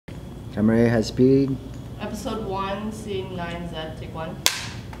Camera A has speed. Episode 1, scene 9Z, take 1.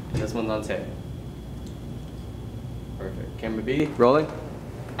 And this one's on tape. Perfect. Camera B, rolling.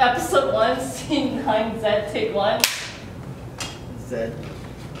 Episode 1, scene 9Z, take 1. Z.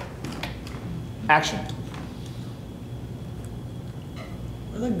 Action.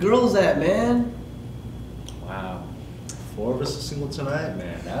 Where the girls at, man? Wow. 4 versus single tonight?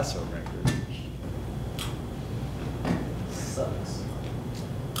 Man, that's a record. Sucks.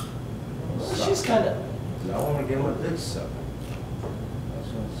 She's kind of. I want to get my dick sucked. That's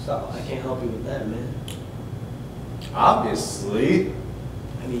what sucks. I can't help you with that, man. Obviously,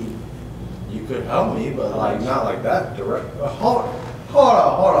 I mean, you could help me, but like not like that direct. Hold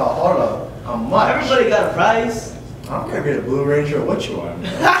on. How much? everybody got a prize. I'm gonna get a Blue Ranger or what you want,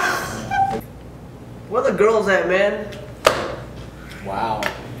 man. Where the girls at, man? Wow.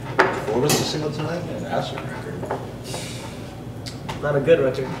 4 versus single tonight? Man, that's a record. Not a good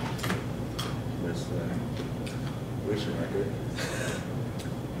record. Where's your record?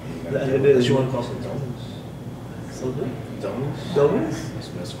 That it is. You want to call some donuts? Something? Donuts? Donuts?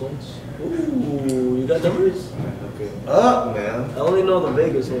 Some escorts? Ooh, you got numbers? Okay. Up, man. I only know the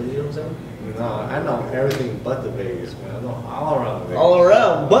Vegas one, you know what I'm saying? No, I know everything but the Vegas, man. I know all around Vegas. All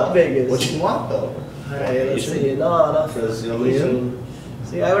around, but Vegas. What you want, though? Alright, let's see. No, nothing. Brazilian?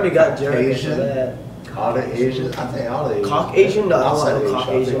 See, I already got Jeremy for Asian? that. All the Asians? I think all the Asians. Caucasian? No, I don't Outside want no Asian, I'll take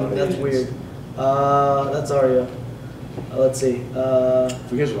all Caucasian. the That's Asians. weird. That's Aria. Let's see.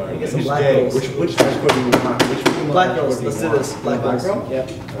 Forget what I get some Who's black gay? girls. Which escort do you want? Which female Black escort girls. do you Let's do want? this. Black Black girls. girl? Yep.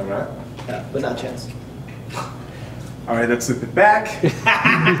 Alright. Yeah, but not chance. Alright, let's flip it back.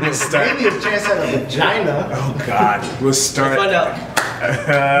 We'll start. Maybe a chance at a vagina. Oh god. We'll start. Find out.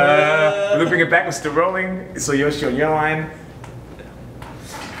 Looping it back, we're still rolling. So Yoshi on your line.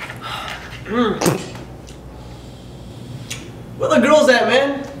 Where the girls at,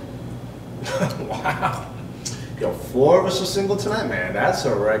 man? Wow. Yo, 4 versus single tonight, man. That's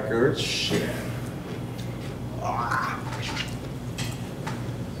a record. Shit. Alright.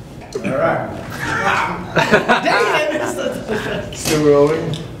 Dang it! Still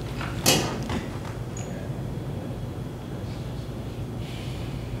rolling.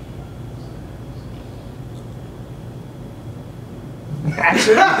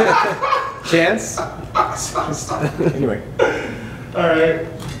 Action. Chance. Anyway. Alright.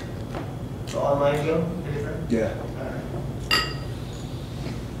 So on mine go? Yeah.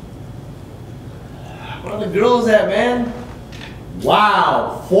 Where the girls at, man?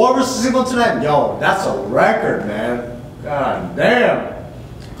 Wow. 4 versus single tonight? Yo, that's a record, man. God damn.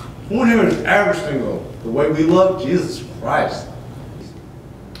 Who here is average single? The way we look? Jesus Christ.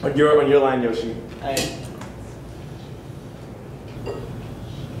 On your line, Yoshi. Hey.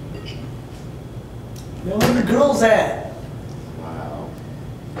 Man, where the girls at? Wow.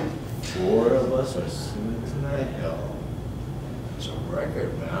 4 of us are single tonight? Yo. It's a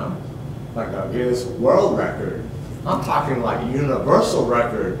record, man. Like a Guinness World Record. I'm talking like universal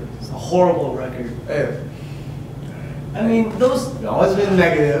record. It's a horrible record. Hey, I mean, those. it's always been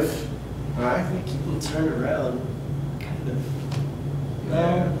negative. Alright? They keep them turned around. Kind of.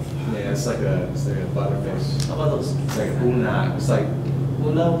 Yeah. Yeah, it's like a butterfish. How about those? It's like a una. It's like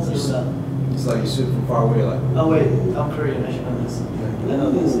Una? What's Una? it's like you shoot from far away, like. Oh, wait. I'm Korean. I should know this. I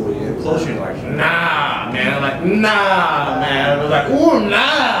know this. Ooh, yeah, closer, you're like, nah, man. I'm like, nah, man. I was like, ooh,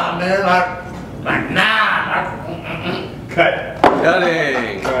 nah, man. Like nah. Cut.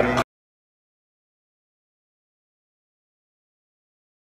 Cutting.